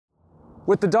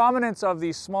With the dominance of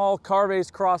the small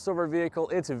car-based crossover vehicle,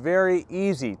 it's very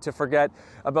easy to forget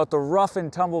about the rough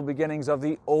and tumble beginnings of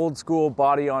the old school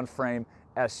body-on-frame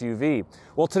SUV.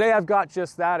 Well, today I've got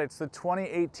just that. It's the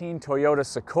 2018 Toyota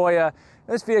Sequoia.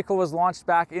 This vehicle was launched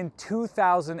back in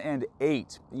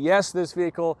 2008. Yes, this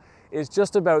vehicle is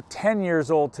just about 10 years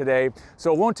old today,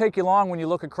 so it won't take you long when you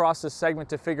look across this segment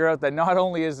to figure out that not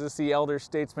only is this the elder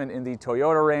statesman in the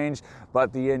Toyota range,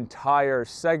 but the entire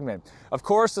segment. Of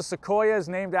course, the Sequoia is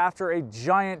named after a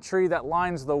giant tree that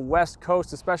lines the west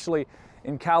coast, especially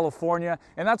in California,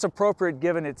 and that's appropriate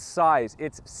given its size.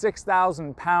 It's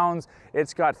 6,000 pounds,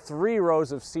 it's got 3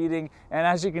 rows of seating, and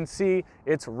as you can see,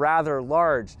 it's rather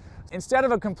large. Instead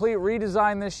of a complete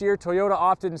redesign this year, Toyota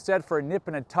opted instead for a nip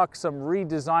and a tuck, some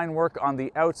redesign work on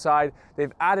the outside.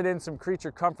 They've added in some creature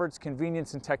comforts,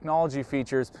 convenience, and technology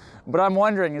features. But I'm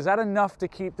wondering, is that enough to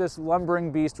keep this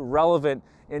lumbering beast relevant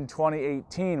in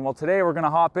 2018? Well, today we're going to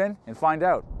hop in and find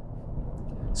out.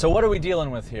 So what are we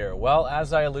dealing with here? Well,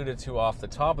 as I alluded to off the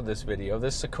top of this video,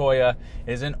 this Sequoia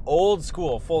is an old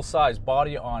school full-size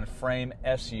body-on-frame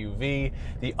SUV.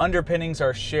 The underpinnings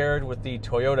are shared with the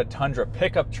Toyota Tundra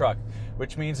pickup truck,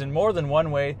 which means in more than one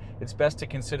way, it's best to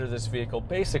consider this vehicle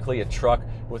basically a truck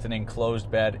with an enclosed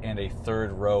bed and a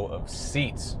 3rd row of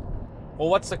seats. Well,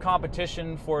 what's the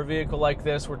competition for a vehicle like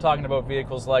this? We're talking about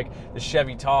vehicles like the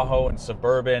Chevy Tahoe and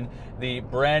Suburban, the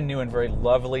brand new and very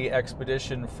lovely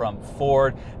Expedition from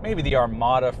Ford, maybe the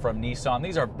Armada from Nissan.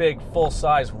 These are big,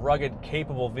 full-size, rugged,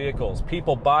 capable vehicles.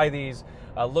 People buy these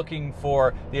looking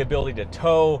for the ability to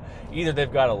tow. Either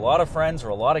they've got a lot of friends or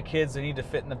a lot of kids they need to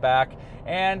fit in the back,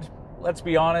 and let's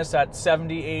be honest, at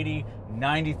 $70,000, $80,000,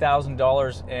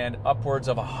 $90,000 and upwards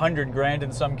of $100,000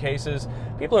 in some cases,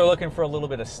 people are looking for a little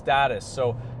bit of status.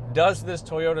 So does this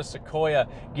Toyota Sequoia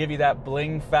give you that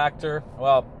bling factor?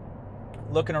 Well,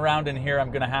 looking around in here, I'm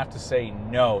going to have to say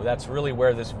no. That's really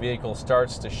where this vehicle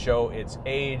starts to show its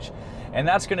age. And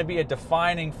that's going to be a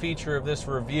defining feature of this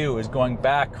review, is going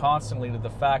back constantly to the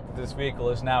fact that this vehicle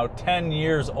is now 10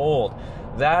 years old.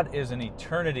 That is an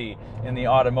eternity in the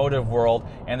automotive world,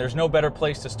 and there's no better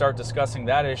place to start discussing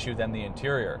that issue than the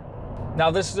interior.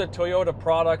 Now, this is a Toyota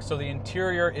product, so the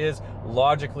interior is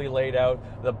logically laid out.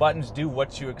 The buttons do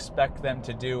what you expect them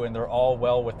to do, and they're all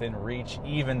well within reach,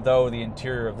 even though the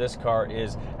interior of this car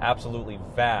is absolutely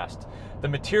vast. The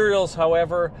materials,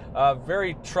 however,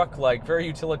 very truck-like, very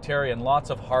utilitarian, lots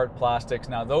of hard plastics.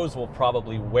 Now, those will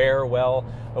probably wear well,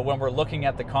 but when we're looking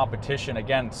at the competition,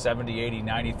 again, $70,000,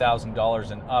 $80,000,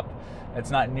 $90,000 and up, it's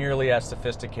not nearly as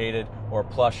sophisticated or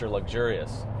plush or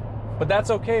luxurious. But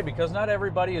that's okay, because not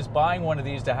everybody is buying one of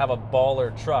these to have a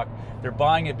baller truck. They're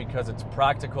buying it because it's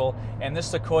practical, and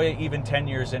this Sequoia, even 10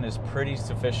 years in, is pretty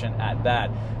sufficient at that.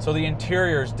 So the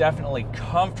interior is definitely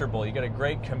comfortable. You get a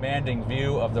great commanding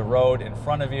view of the road in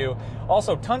front of you.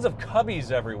 Also, tons of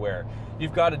cubbies everywhere.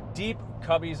 You've got a deep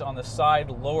cubbies on the side,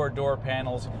 lower door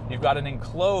panels. You've got an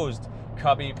enclosed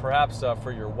cubby, perhaps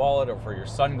for your wallet or for your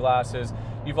sunglasses.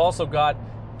 You've also got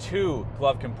 2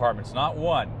 glove compartments, not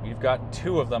one. You've got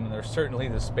 2 of them, and there's certainly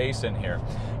the space in here.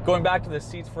 Going back to the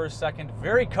seats for a second,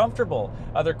 very comfortable.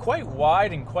 They're quite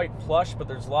wide and quite plush, but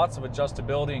there's lots of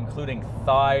adjustability, including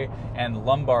thigh and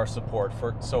lumbar support,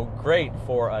 so great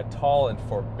for tall and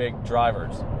for big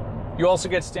drivers. You also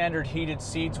get standard heated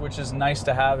seats, which is nice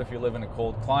to have if you live in a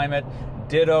cold climate.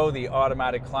 Ditto the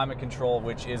automatic climate control,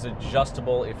 which is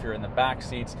adjustable if you're in the back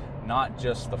seats, not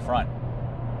just the front.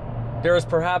 There is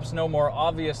perhaps no more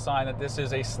obvious sign that this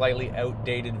is a slightly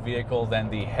outdated vehicle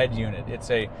than the head unit. It's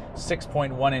a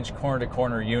 6.1-inch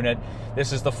corner-to-corner unit.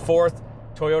 This is the 4th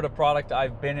Toyota product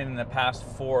I've been in the past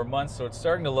 4 months, so it's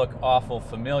starting to look awful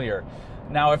familiar.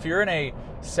 Now, if you're in a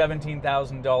 $17,000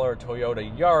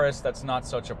 Toyota Yaris, that's not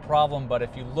such a problem, but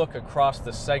if you look across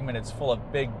the segment, it's full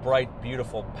of big, bright,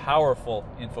 beautiful, powerful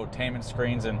infotainment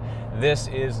screens, and this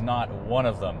is not one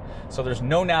of them. So there's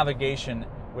no navigation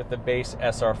with the base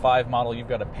SR5 model. You've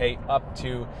got to pay up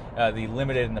to the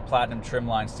limited and the platinum trim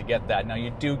lines to get that. Now, you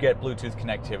do get Bluetooth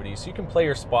connectivity, so you can play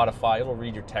your Spotify, it'll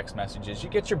read your text messages, you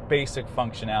get your basic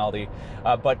functionality,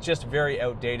 but just very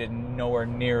outdated, nowhere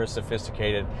near as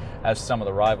sophisticated as some of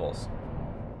the rivals.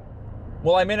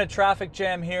 Well, I'm in a traffic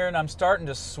jam here, and I'm starting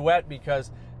to sweat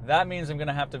because that means I'm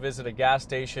gonna have to visit a gas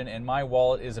station, and my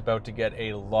wallet is about to get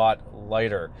a lot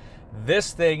lighter.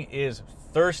 This thing is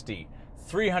thirsty.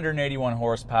 381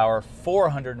 horsepower,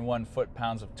 401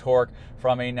 foot-pounds of torque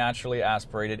from a naturally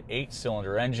aspirated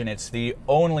 8-cylinder engine. It's the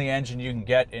only engine you can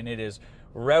get, and it is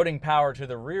routing power to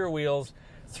the rear wheels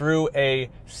through a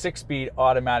 6-speed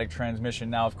automatic transmission.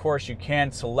 Now, of course, you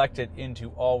can select it into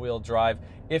all-wheel drive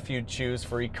if you choose.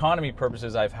 For economy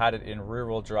purposes, I've had it in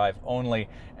rear-wheel drive only,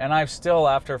 and I've still,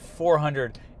 after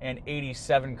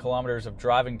 487 kilometers of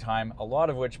driving time, a lot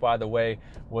of which, by the way,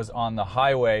 was on the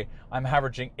highway, I'm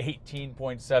averaging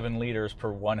 18.7 liters per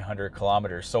 100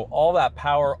 kilometers. So all that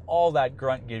power, all that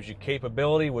grunt gives you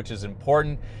capability, which is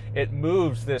important. It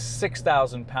moves this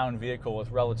 6,000 pound vehicle with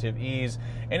relative ease,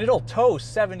 and it'll tow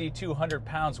 7,200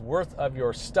 pounds worth of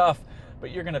your stuff,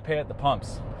 but you're gonna pay at the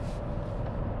pumps.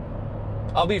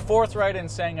 I'll be forthright in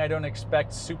saying I don't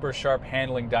expect super sharp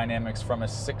handling dynamics from a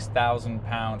 6,000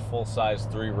 pound full-size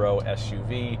 3-row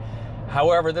SUV.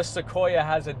 However, this Sequoia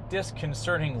has a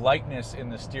disconcerting lightness in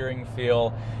the steering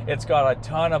feel. It's got a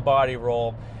ton of body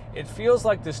roll. It feels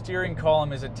like the steering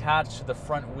column is attached to the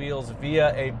front wheels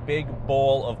via a big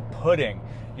bowl of pudding.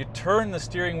 You turn the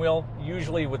steering wheel,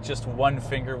 usually with just one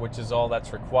finger, which is all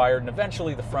that's required, and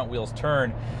eventually the front wheels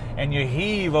turn, and you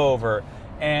heave over.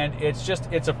 And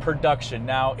it's a production.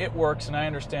 Now, it works, and I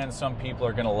understand some people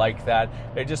are gonna like that.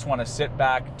 They just wanna sit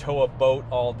back, tow a boat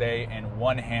all day, and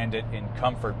one-hand it in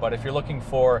comfort. But if you're looking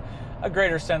for a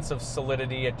greater sense of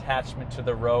solidity, attachment to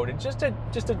the road, and just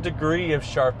a degree of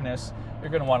sharpness,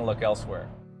 you're gonna wanna look elsewhere.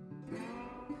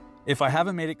 If I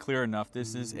haven't made it clear enough,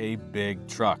 this is a big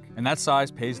truck, and that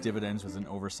size pays dividends with an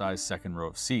oversized second row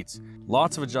of seats.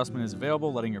 Lots of adjustment is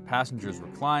available, letting your passengers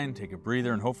recline, take a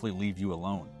breather, and hopefully leave you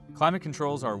alone. Climate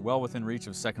controls are well within reach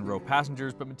of second row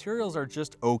passengers, but materials are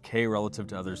just okay relative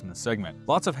to others in the segment.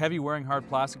 Lots of heavy wearing hard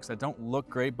plastics that don't look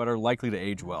great but are likely to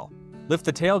age well. Lift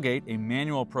the tailgate, a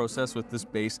manual process with this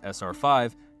base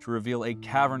SR5, to reveal a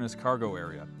cavernous cargo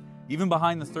area. Even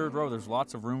behind the third row, there's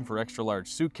lots of room for extra large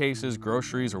suitcases,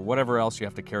 groceries, or whatever else you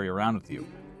have to carry around with you.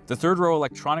 The third row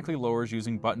electronically lowers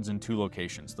using buttons in 2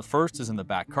 locations. The first is in the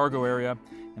back cargo area,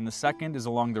 and the second is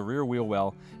along the rear wheel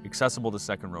well, accessible to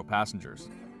second row passengers.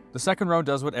 The second row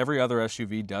does what every other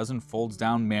SUV does and folds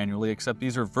down manually, except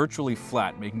these are virtually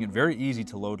flat, making it very easy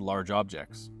to load large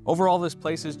objects. Overall, this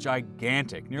place is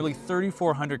gigantic, nearly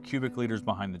 3,400 cubic liters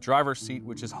behind the driver's seat,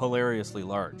 which is hilariously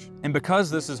large. And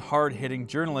because this is hard-hitting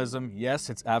journalism, yes,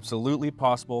 it's absolutely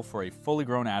possible for a fully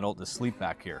grown adult to sleep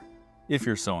back here, if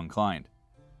you're so inclined.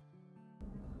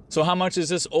 So how much is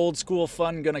this old school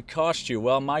fun gonna cost you?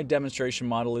 Well, my demonstration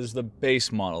model is the base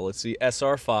model. It's the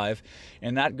SR5,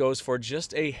 and that goes for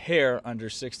just a hair under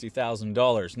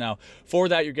 $60,000. Now, for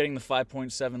that, you're getting the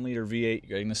 5.7 liter V8,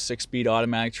 you're getting the 6-speed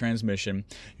automatic transmission,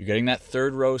 you're getting that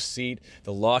third row seat,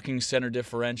 the locking center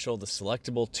differential, the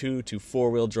selectable 2 to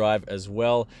 4-wheel drive, as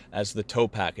well as the tow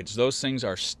package. Those things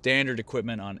are standard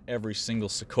equipment on every single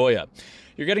Sequoia.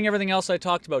 You're getting everything else I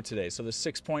talked about today. So the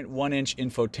 6.1-inch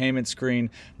infotainment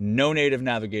screen, no native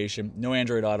navigation, no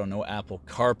Android Auto, no Apple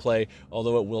CarPlay,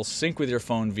 although it will sync with your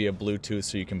phone via Bluetooth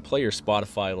so you can play your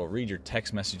Spotify, it'll read your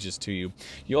text messages to you.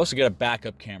 You also get a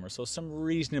backup camera, so some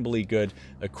reasonably good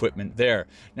equipment there.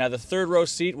 Now the third row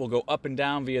seat will go up and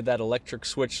down via that electric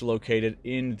switch located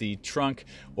in the trunk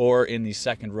or in the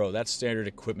second row. That's standard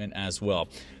equipment as well.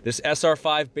 This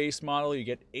SR5 base model, you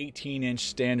get 18-inch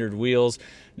standard wheels.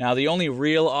 Now the only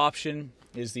real option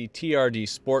is the TRD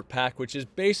Sport Pack, which is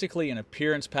basically an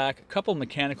appearance pack, a couple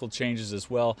mechanical changes as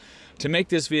well to make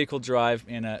this vehicle drive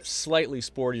in a slightly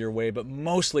sportier way, but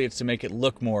mostly it's to make it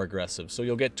look more aggressive. So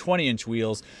you'll get 20-inch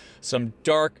wheels, some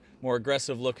dark, more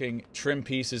aggressive looking trim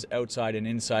pieces outside and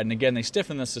inside. And again, they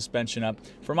stiffen the suspension up.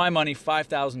 For my money,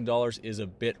 $5,000 is a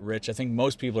bit rich. I think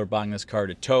most people are buying this car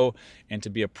to tow and to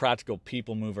be a practical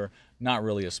people mover, not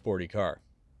really a sporty car.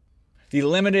 The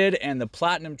Limited and the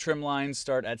Platinum trim lines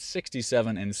start at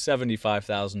 $67,000 and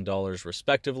 $75,000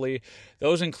 respectively.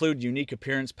 Those include unique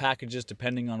appearance packages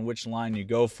depending on which line you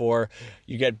go for.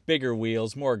 You get bigger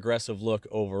wheels, more aggressive look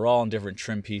overall, and different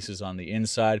trim pieces on the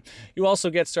inside. You also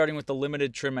get, starting with the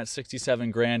Limited trim at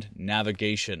 $67,000,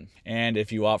 navigation. And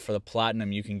if you opt for the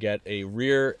Platinum, you can get a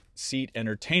rear seat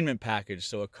entertainment package,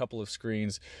 so a couple of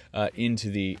screens into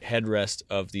the headrest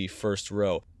of the first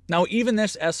row. Now, even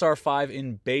this SR5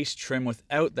 in base trim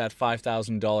without that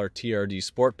 $5,000 TRD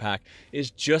Sport Pack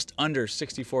is just under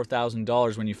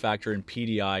 $64,000 when you factor in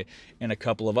PDI and a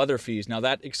couple of other fees. Now,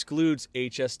 that excludes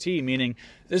HST, meaning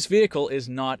this vehicle is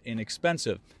not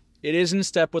inexpensive. It is in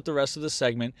step with the rest of the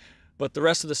segment, but the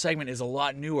rest of the segment is a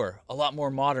lot newer, a lot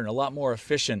more modern, a lot more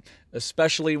efficient,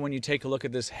 especially when you take a look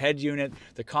at this head unit.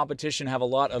 The competition have a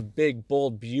lot of big,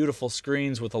 bold, beautiful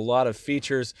screens with a lot of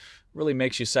features. Really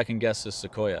makes you second guess this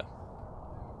Sequoia.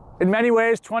 In many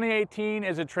ways, 2018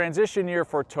 is a transition year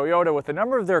for Toyota, with a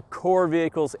number of their core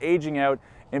vehicles aging out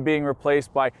and being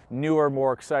replaced by newer,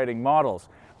 more exciting models.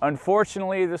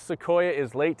 Unfortunately, the Sequoia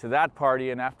is late to that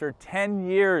party, and after 10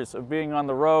 years of being on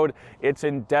the road, it's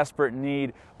in desperate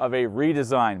need of a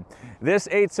redesign. This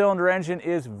 8-cylinder engine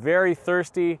is very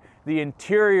thirsty, the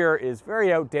interior is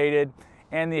very outdated,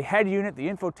 and the head unit, the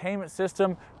infotainment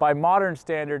system, by modern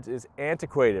standards is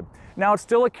antiquated. Now, it's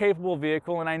still a capable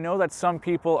vehicle, and I know that some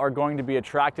people are going to be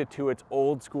attracted to its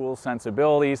old school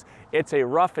sensibilities. It's a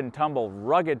rough and tumble,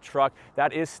 rugged truck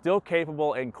that is still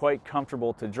capable and quite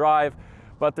comfortable to drive.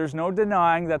 But there's no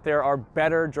denying that there are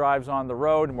better drives on the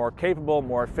road, more capable,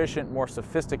 more efficient, more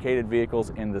sophisticated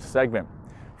vehicles in this segment.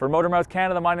 For Motormouth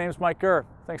Canada, my name is Mike Gurr.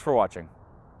 Thanks for watching.